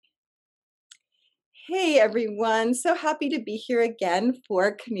Hey everyone, so happy to be here again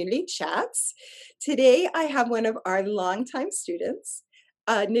for Community Chats. Today I have one of our longtime students,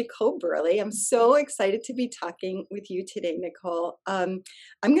 Nicole Burley. I'm so excited to be talking with you today, Nicole. I'm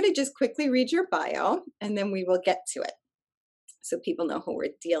going to just quickly read your bio and then we will get to it so people know who we're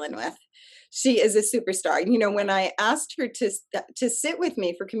dealing with. She is a superstar. You know, when I asked her to sit with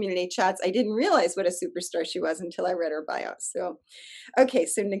me for Community Chats, I didn't realize what a superstar she was until I read her bio. Okay,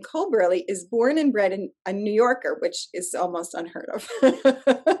 so Nicole Burley is born and bred in a New Yorker, which is almost unheard of.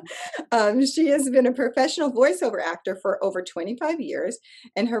 She has been a professional voiceover actor for over 25 years,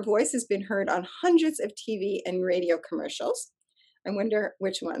 and her voice has been heard on hundreds of TV and radio commercials. I wonder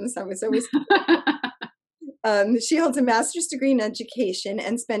which ones. I was always She holds a master's degree in education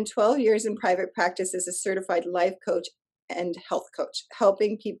and spent 12 years in private practice as a certified life coach and health coach,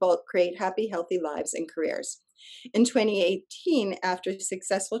 helping people create happy, healthy lives and careers. In 2018, after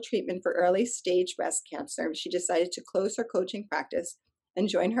successful treatment for early stage breast cancer, she decided to close her coaching practice and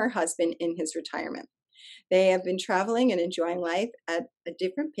join her husband in his retirement. They have been traveling and enjoying life at a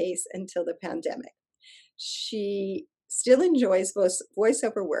different pace until the pandemic. She still enjoys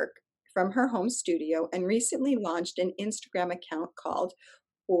voiceover work from her home studio and recently launched an Instagram account called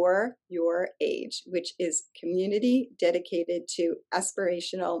For Your Age, which is community dedicated to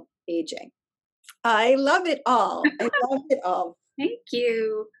aspirational aging. I love it all. I love it all. Thank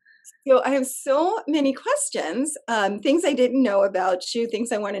you. So I have so many questions, things I didn't know about you,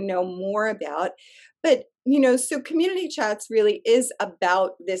 things I want to know more about. But, so Community Chats really is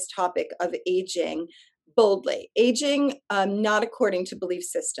about this topic of aging boldly, aging not according to belief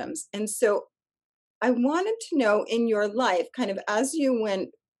systems. And so I wanted to know in your life, kind of as you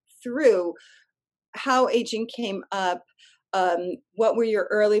went through how aging came up, what were your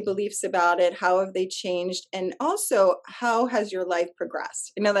early beliefs about it? How have they changed? And also, how has your life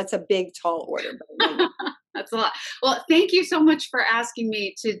progressed? I know that's a big, tall order, but That's a lot. Well, thank you so much for asking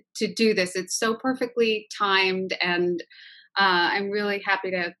me to do this. It's so perfectly timed, and I'm really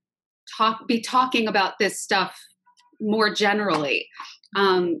happy to be talking about this stuff more generally,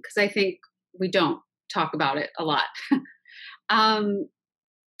 because I think we don't talk about it a lot.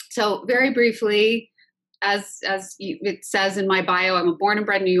 So very briefly, it says in my bio, I'm a born and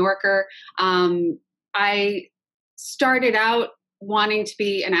bred New Yorker. I started out wanting to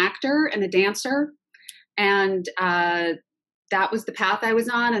be an actor and a dancer, and that was the path I was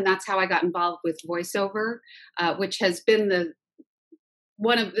on, and that's how I got involved with voiceover, which has been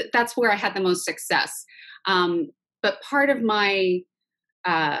that's where I had the most success. But part of my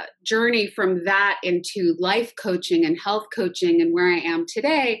journey from that into life coaching and health coaching and where I am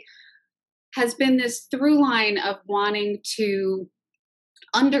today has been this through line of wanting to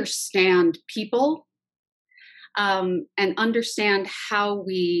understand people, and understand how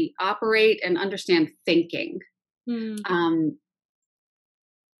we operate and understand thinking. And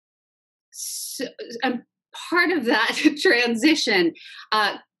part of that transition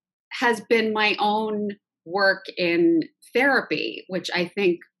has been my own work in therapy, which I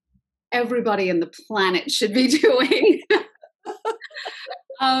think everybody on the planet should be doing.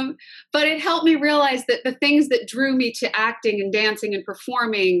 But it helped me realize that the things that drew me to acting and dancing and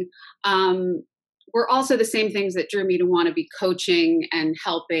performing were also the same things that drew me to want to be coaching and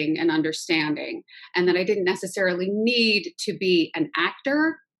helping and understanding, and that I didn't necessarily need to be an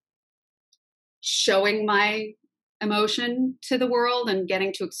actor showing my emotion to the world and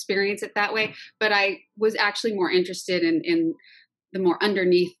getting to experience it that way. But I was actually more interested in the more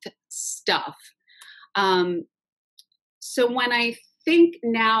underneath stuff. So when I think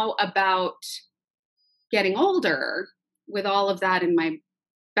now about getting older with all of that in my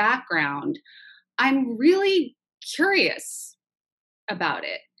background, I'm really curious about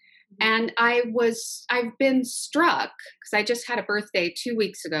it. And I've been struck because I just had a birthday 2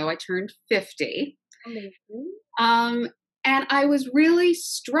 weeks ago. I turned 50. And I was really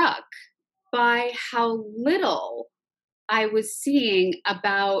struck by how little I was seeing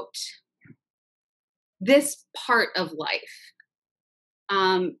about this part of life.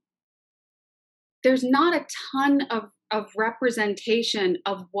 There's not a ton of representation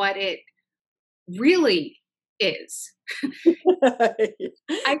of what it really is.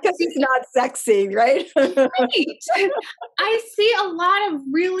 because it's not sexy, right? Right. I see a lot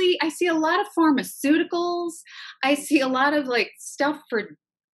of pharmaceuticals. I see a lot of stuff for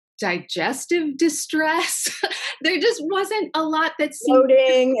digestive distress. There just wasn't a lot that seemed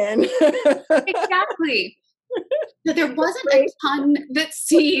Floating and exactly. So there wasn't a ton that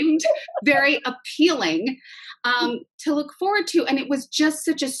seemed very appealing to look forward to. And it was just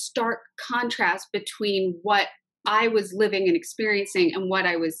such a stark contrast between what I was living and experiencing and what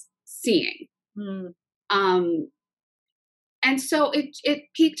I was seeing. Mm. Um, and so it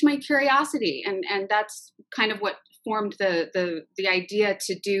piqued my curiosity, and that's kind of what formed the idea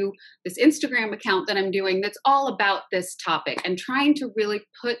to do this Instagram account that I'm doing, that's all about this topic, and trying to really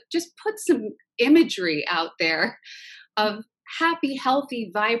put some imagery out there of happy, healthy,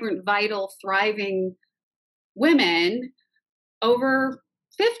 vibrant, vital, thriving women over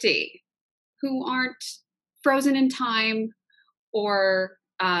 50 who aren't frozen in time or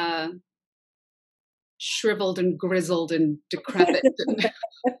shriveled and grizzled and decrepit and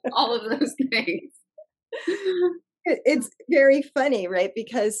all of those things. It's very funny, right?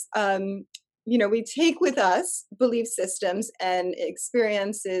 Because we take with us belief systems and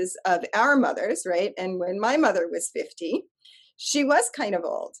experiences of our mothers, right? And when my mother was 50, she was kind of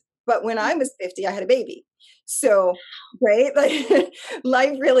old. But when I was 50, I had a baby. So, right, like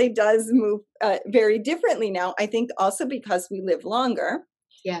life really does move very differently now. I think also because we live longer.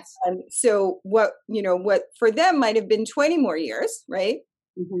 Yes. So what for them might have been 20 more years, right?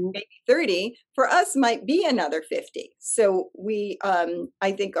 Mm-hmm. Maybe 30 for us might be another 50. So we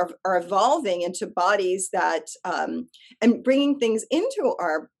I think are evolving into bodies that and bringing things into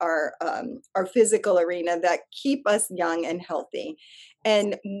our physical arena that keep us young and healthy.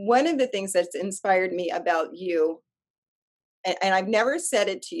 And one of the things that's inspired me about you, and I've never said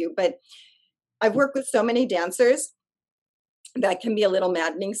it to you, but I've worked with so many dancers that can be a little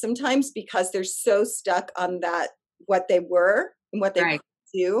maddening sometimes because they're so stuck on that, what they were and what they could Right.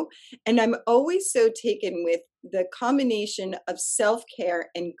 do. And I'm always so taken with the combination of self-care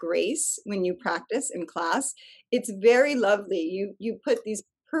and grace when you practice in class. It's very lovely. You put these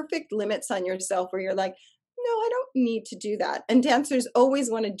perfect limits on yourself where you're like, no, I don't need to do that. And dancers always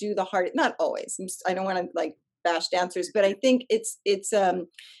want to do the hard, not always. I don't want to like bash dancers, but I think it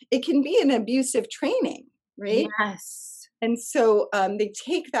can be an abusive training, right? Yes. And so they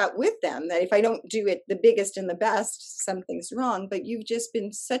take that with them, that if I don't do it the biggest and the best, something's wrong. But you've just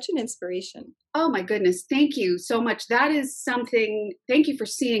been such an inspiration. Oh my goodness. Thank you so much. That is something, thank you for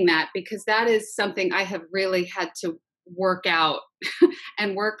seeing that, because that is something I have really had to work out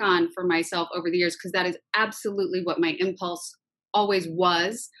and work on for myself over the years, because that is absolutely what my impulse always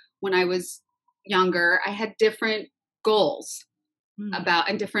was when I was younger. I had different goals Mm. about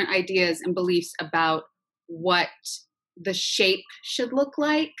and different ideas and beliefs about what the shape should look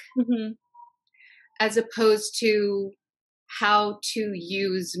like, Mhm. as opposed to how to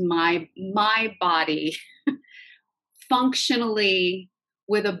use my body functionally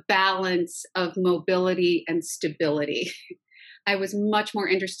with a balance of mobility and stability. I was much more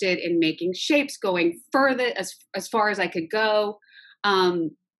interested in making shapes, going further as far as I could go.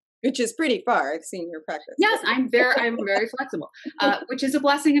 Um, Which is pretty far. I've seen your practice. yes, I'm very flexible, which is a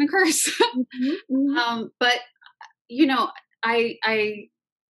blessing and a curse. Mhm, mhm. But you know, I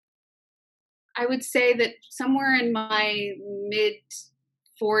I would say that somewhere in my mid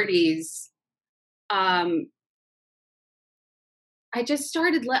 40s, um, I just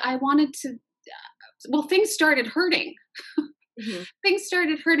started. I wanted to. Well, things started hurting. Mhm. Things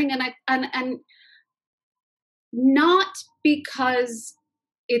started hurting, and not because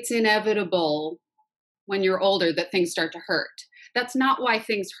it's inevitable when you're older that things start to hurt. That's not why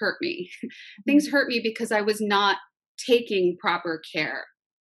things hurt me. Things Mhm. hurt me because I was not taking proper care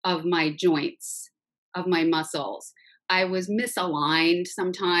of my joints, of my muscles. I was misaligned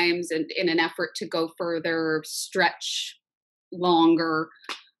sometimes, and in an effort to go further, stretch longer.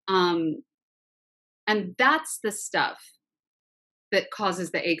 Um, and that's the stuff that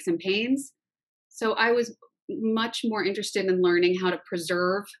causes the aches and pains. So I was much more interested in learning how to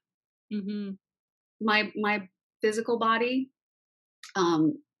preserve Mhm. my physical body.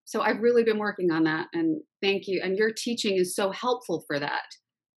 So I've really been working on that, and thank you. And your teaching is so helpful for that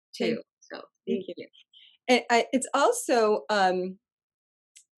too. Thank So thank thank you. you. And it's also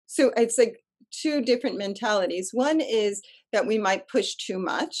so it's like two different mentalities. One is that we might push too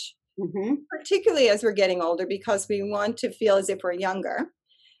much, Hmm. particularly as we're getting older, because we want to feel as if we're younger,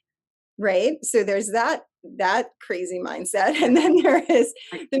 right? So there's that crazy mindset, and then there is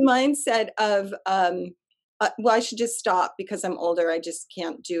Right, the mindset of well, I should just stop because I'm older. I just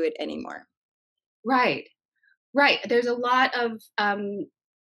can't do it anymore. right, right. There's a lot of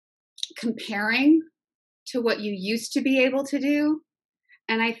comparing to what you used to be able to do,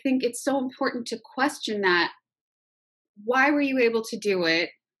 and I think it's so important to question that. Why were you able to do it?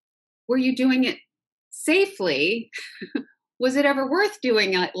 Were you doing it safely? Was it ever worth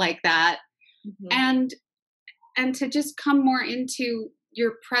doing it like that? Mhm. And to just come more into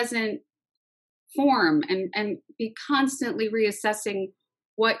your present form, and be constantly reassessing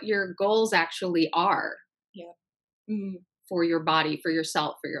what your goals actually are Yeah. Mhm. for your body, for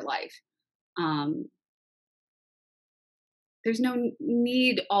yourself, for your life. Um, there's no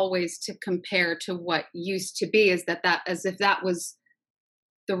need always to compare to what used to be, as if that was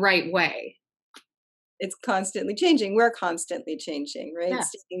the right way. It's constantly changing. We're constantly changing, right?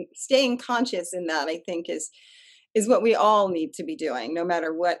 Yes. Staying conscious in that, I think, is what we all need to be doing, no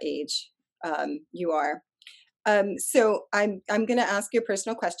matter what age you are. So I'm going to ask you a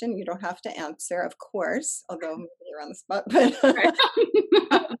personal question. You don't have to answer, of course, although maybe you're on the spot.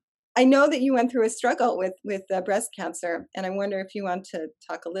 But I know that you went through a struggle with breast cancer, and I wonder if you want to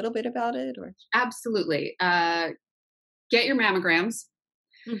talk a little bit about it, or. Absolutely. Get your mammograms.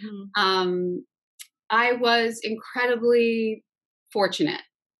 Mhm. Um, I was incredibly fortunate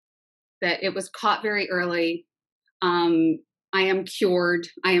that it was caught very early. Um, I am cured.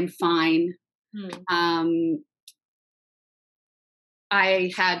 I am fine. Hmm. Um,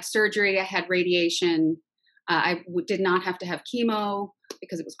 I had surgery. I had radiation. Did not have to have chemo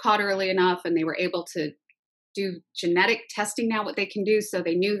because it was caught early enough, and they were able to do genetic testing now. What they can do, so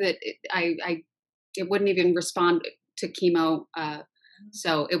they knew that it wouldn't even respond to chemo.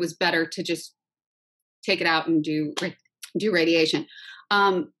 So it was better to just take it out and do radiation.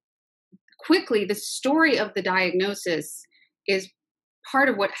 Um, Quickly, the story of the diagnosis is part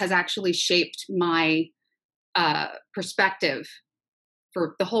of what has actually shaped my perspective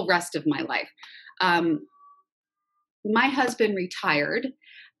for the whole rest of my life. Um, my husband retired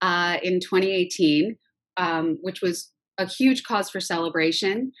in 2018, which was a huge cause for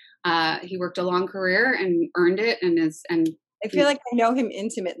celebration. He worked a long career and earned it, and I feel like I know him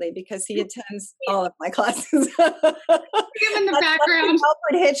intimately because he attends all of my classes. That's him in the the background.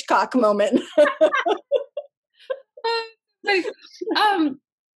 Alfred Hitchcock moment. Like, um,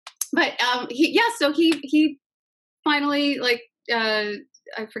 so he finally, like, I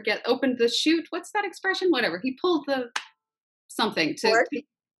forget, opened the chute. What's that expression? Whatever. He pulled the something Or-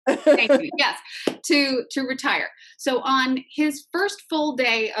 to thank you. Yes, to retire. So on his first full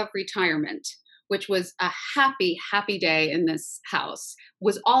day of retirement, which was a happy, happy day in this house,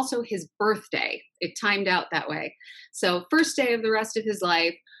 was also his birthday. It timed out that way. So first day of the rest of his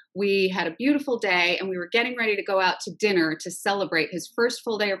life, we had a beautiful day, and we were getting ready to go out to dinner to celebrate his first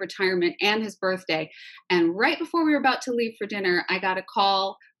full day of retirement and his birthday. And right before we were about to leave for dinner, I got a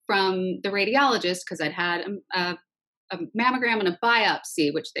call from the radiologist because I'd had a mammogram and a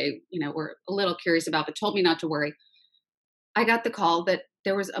biopsy, which they, were a little curious about, but told me not to worry. I got the call that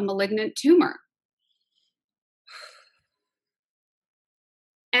there was a malignant tumor.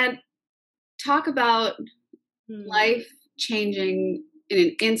 And talk about Hmm. life changing in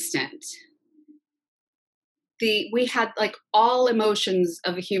an instant. We had like all emotions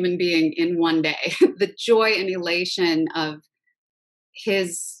of a human being in one day. The joy and elation of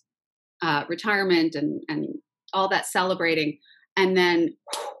his retirement and all that celebrating. And then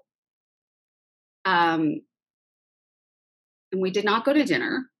and we did not go to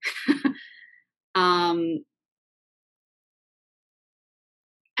dinner. um,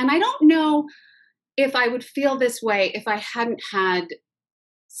 and I don't know if I would feel this way if I hadn't had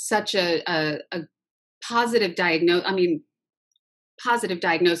such a positive diagnosis. I mean, positive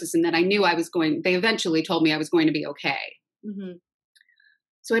diagnosis, in that I knew they eventually told me I was going to be okay. Mhm.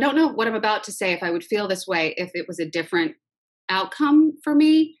 So I don't know what I'm about to say, if I would feel this way if it was a different outcome for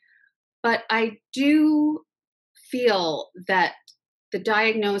me. But I do feel that the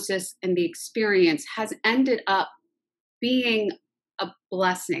diagnosis and the experience has ended up being a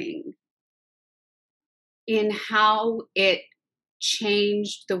blessing in how it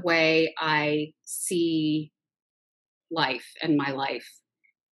changed the way I see life and my life.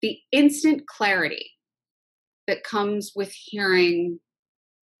 The instant clarity that comes with hearing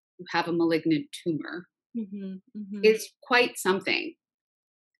you have a malignant tumor Mhm. Mhm. is quite something.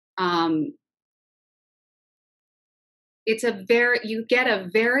 Um, you get a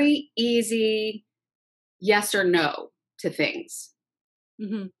very easy yes or no to things,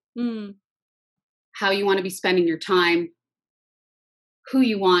 Mhm. Mhm. how you want to be spending your time, who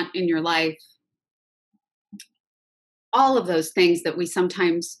you want in your life, all of those things that we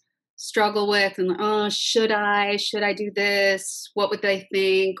sometimes struggle with. And, oh, should I do this? What would they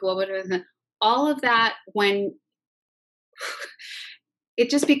think? All of that, when it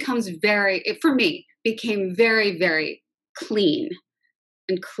just becomes for me, became very, very clean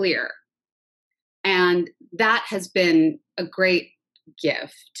and clear. And that has been a great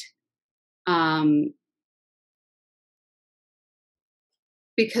gift.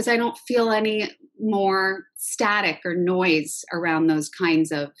 Because I don't feel any more static or noise around those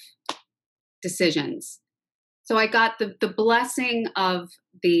kinds of decisions. So I got the blessing of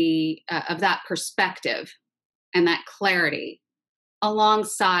of that perspective and that clarity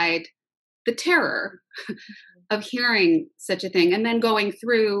alongside the terror of hearing such a thing and then going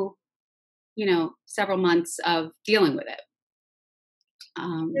through, several months of dealing with it.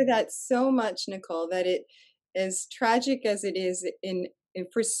 Hear that so much, Nicole, that it, as tragic as it is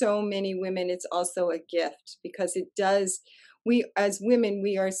for so many women, it's also a gift because it does. We as women,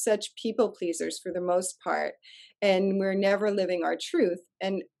 we are such people pleasers for the most part, and we're never living our truth.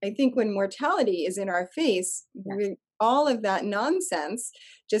 And I think when mortality is in our face, Yes. all of that nonsense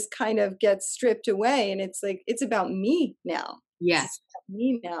just kind of gets stripped away, and it's like it's about me now. This Yes. is about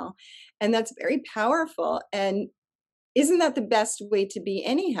me now, and that's very powerful. And isn't that the best way to be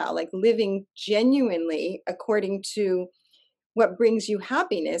anyhow? Like living genuinely according to what brings you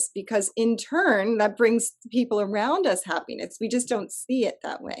happiness, because in turn, that brings people around us happiness. We just don't see it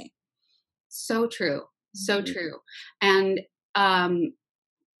that way. So true. So Mhm. true. And um,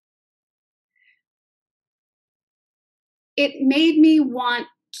 it made me want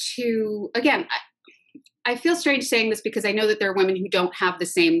to, again, I feel strange saying this because I know that there are women who don't have the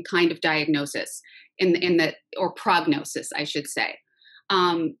same kind of diagnosis in the or prognosis, I should say.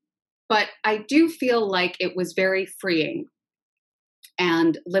 Um, but I do feel like it was very freeing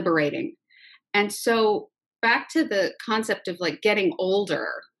and liberating. And so back to the concept of like getting older.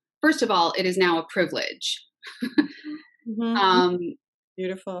 First of all, it is now a privilege. Mhm. um,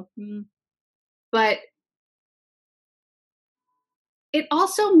 Beautiful. but it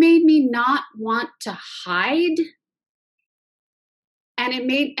also made me not want to hide.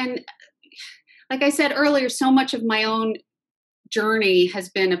 And like I said earlier, so much of my own journey has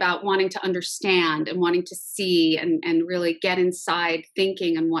been about wanting to understand and wanting to see and really get inside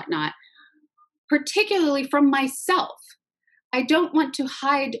thinking and whatnot, particularly from myself. I don't want to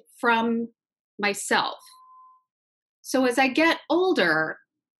hide from myself. So as I get older,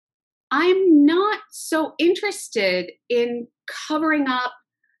 I'm not so interested in covering up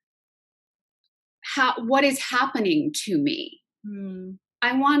what is happening to me. Mm.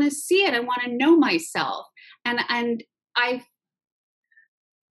 I want to see it. I want to know myself. And I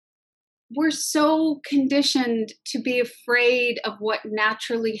we're so conditioned to be afraid of what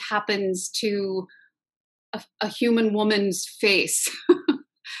naturally happens to a human woman's face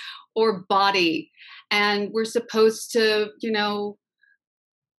or body. And we're supposed to,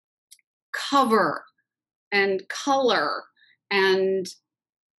 cover and color and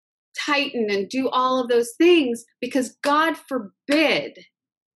tighten and do all of those things because God forbid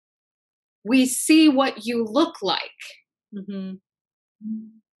we see what you look like. Hmm.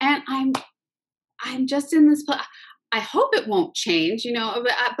 And I'm just in this place. I hope it won't change,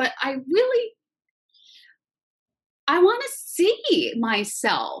 but I really I want to see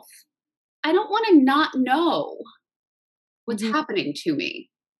myself. I don't want to not know what's Hmm. happening to me.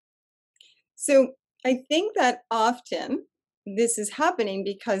 So I think that often this is happening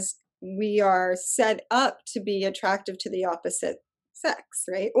because we are set up to be attractive to the opposite sex,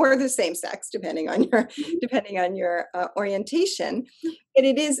 right? Or the same sex, depending on your Mhm. orientation. And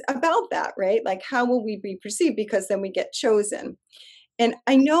it is about that, right? Like how will we be perceived? Because then we get chosen. And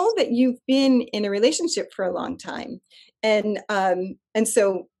I know that you've been in a relationship for a long time, and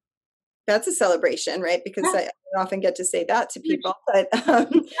so that's a celebration, right? Because Yes, I often get to say that to people. But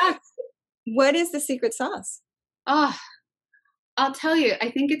yes. what is the secret sauce? Oh, I'll tell you, I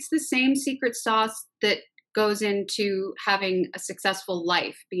think it's the same secret sauce that goes into having a successful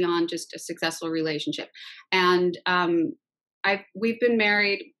life beyond just a successful relationship. And we've been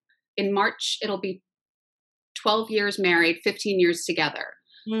married in March. It'll be 12 years married, 15 years together.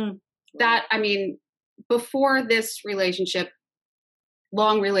 Mm. Wow. That, I mean, before this relationship,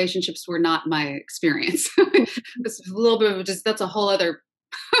 long relationships were not my experience. This is a little bit of just, that's a whole other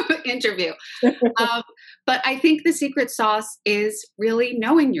interview. Um, but I think the secret sauce is really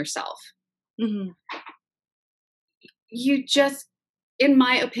knowing yourself. Mhm. You just, in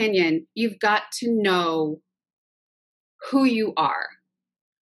my opinion, you've got to know who you are.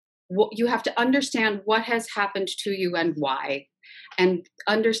 You have to understand what has happened to you and why, and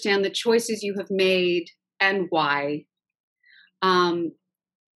understand the choices you have made and why, um,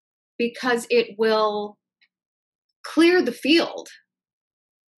 because it will clear the field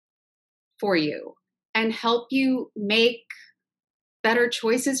for you and help you make better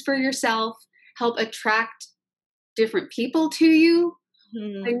choices for yourself, help attract different people to you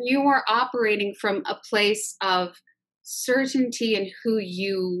Mhm. when you are operating from a place of certainty in who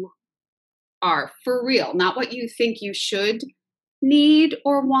you are for real, not what you think you should need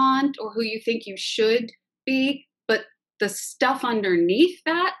or want or who you think you should be, but the stuff underneath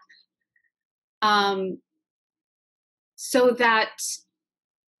that, um, so that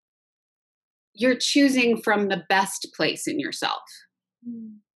you're choosing from the best place in yourself.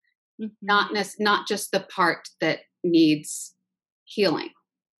 Mm. Mhm. not just the part that needs healing.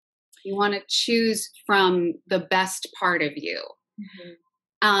 You want to choose from the best part of you. Mhm.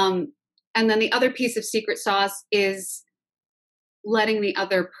 Um, and then the other piece of secret sauce is letting the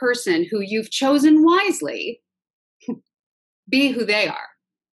other person who you've chosen wisely be who they are.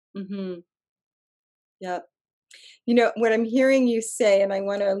 Mhm. Yep. You know, what I'm hearing you say, and I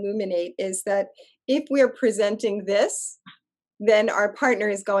want to illuminate, is that if we're presenting this, then our partner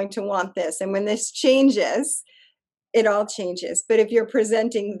is going to want this. And when this changes, it all changes. But if you're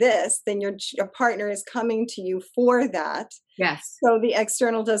presenting this, then your partner is coming to you for that. Yes. So the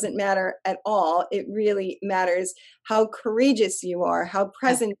external doesn't matter at all. It really matters how courageous you are, how Yes.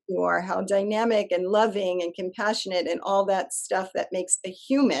 present you are, how dynamic and loving and compassionate and all that stuff that makes a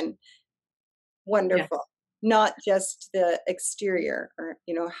human wonderful, Yes. not just the exterior, or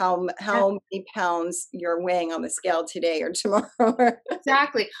Yes. how many pounds you're weighing on the scale today or tomorrow.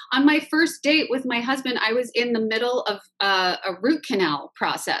 Exactly. On my first date with my husband, I was in the middle of a root canal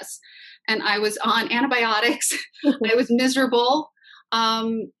process, and I was on antibiotics. I was miserable,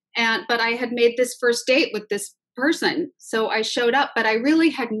 but I had made this first date with this person, so I showed up, but I really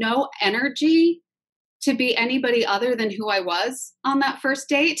had no energy to be anybody other than who I was on that first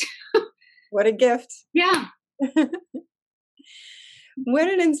date. What a gift. Yeah. What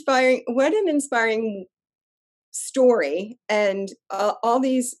an inspiring story, and all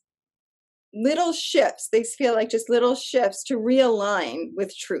these little shifts, they feel like just little shifts to realign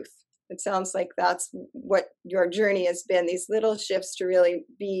with truth. It sounds like that's what your journey has been, these little shifts to really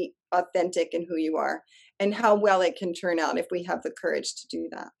be authentic in who you are, and how well it can turn out if we have the courage to do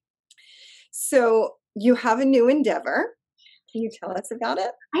that. So you have a new endeavor. Can you tell us about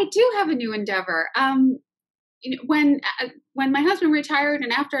it? I do have a new endeavor. When my husband retired,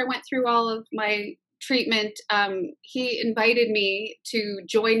 and after I went through all of my treatment, he invited me to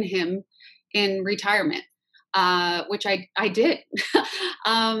join him in retirement, which I did.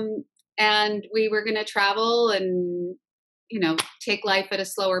 um, and we were going to travel and take life at a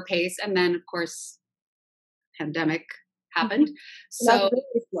slower pace. And then, of course, pandemic happened. That's So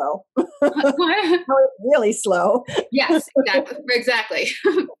really slow. No, it's really slow. yes, exactly.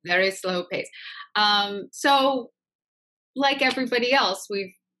 Very slow pace. So like everybody else,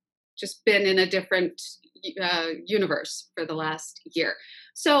 we've just been in a different universe for the last year.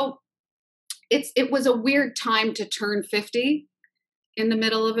 So it was a weird time to turn 50 in the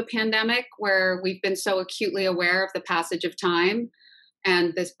middle of a pandemic where we've been so acutely aware of the passage of time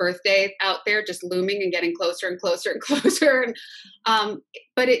and this birthday out there just looming and getting closer and closer and closer. And,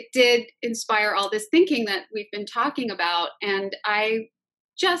 but it did inspire all this thinking that we've been talking about. And I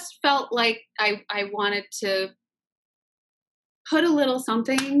just felt like I wanted to put a little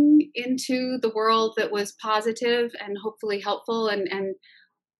something into the world that was positive and hopefully helpful, and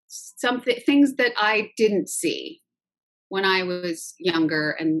something things that I didn't see when I was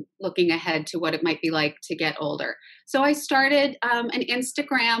younger and looking ahead to what it might be like to get older. So I started an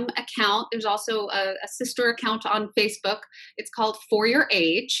Instagram account. There's also a sister account on Facebook. It's called For Your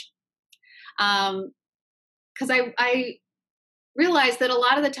Age. Because I realized that a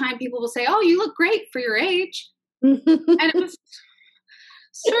lot of the time people will say, "Oh, you look great for your age." And it was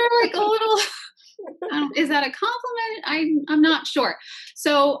sort of like a little, is that a compliment? I'm not sure.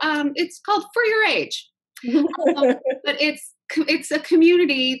 So it's called For Your Age. But it's a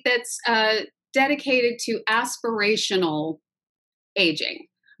community that's dedicated to aspirational aging.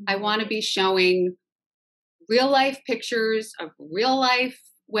 I want to be showing real life pictures of real life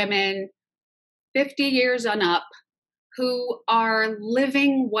women 50 years and up who are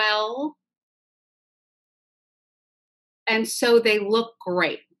living well, and so they look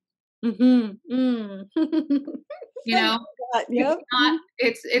great. Mhm. Mm. You I love know, that. it's Yep. not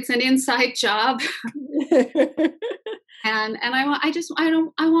it's an inside job. And I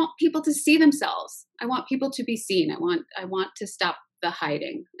want people to see themselves. I want people to be seen. I want to stop the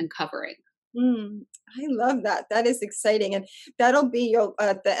hiding and covering. Mm, I love that. That is exciting, and that'll be your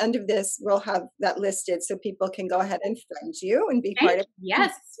at the end of this, we'll have that listed so people can go ahead and friend you and be part Thank of you. the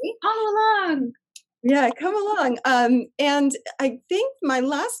Yes. community. Follow along. Yeah, come along. And I think my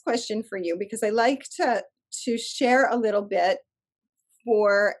last question for you, because I like to share a little bit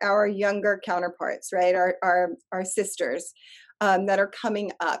for our younger counterparts, right? Our sisters that are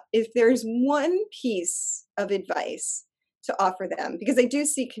coming up. If there's one piece of advice to offer them, because I do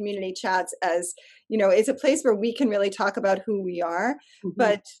see community chats as, it's a place where we can really talk about who we are, Mhm.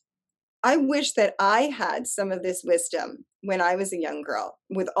 but I wish that I had some of this wisdom when I was a young girl,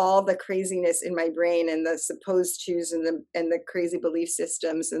 with all the craziness in my brain and the supposed choose and the crazy belief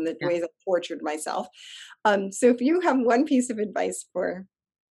systems and the Yeah. ways I tortured myself. So if you have one piece of advice for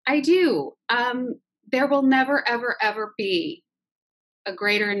I do. There will never, ever, ever be a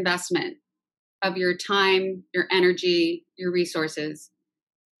greater investment of your time, your energy, your resources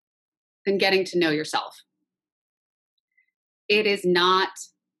than getting to know yourself. It is not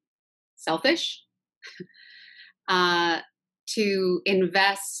selfish uh, to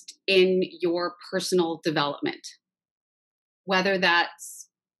invest in your personal development, whether that's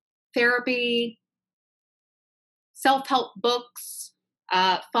therapy, self-help books,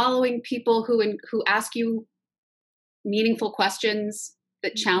 following people who ask you meaningful questions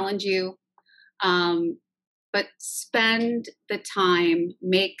that challenge you. But spend the time,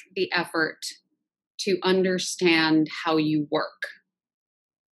 make the effort to understand how you work.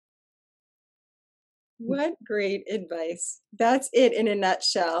 What great advice. That's it in a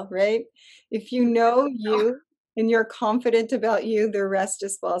nutshell, right? If you know you and you're confident about you, the rest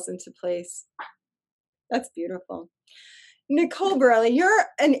just falls into place. That's beautiful. Nicole Burley, you're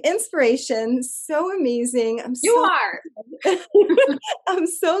an inspiration. So amazing. You are. I'm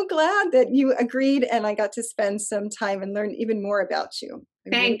so glad that you agreed and I got to spend some time and learn even more about you.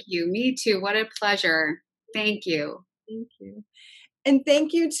 Thank you. Me too. What a pleasure. Thank you. Thank you. And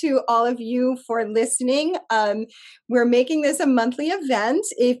thank you to all of you for listening. We're making this a monthly event.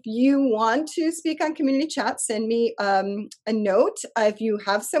 If you want to speak on community chat, send me a note. If you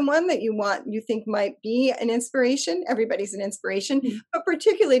have someone that you think might be an inspiration, everybody's an inspiration, but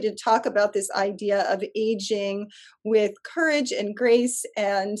particularly to talk about this idea of aging with courage and grace,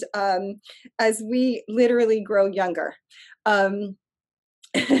 and as we literally grow younger. Thank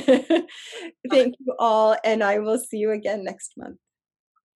you all, and I will see you again next month.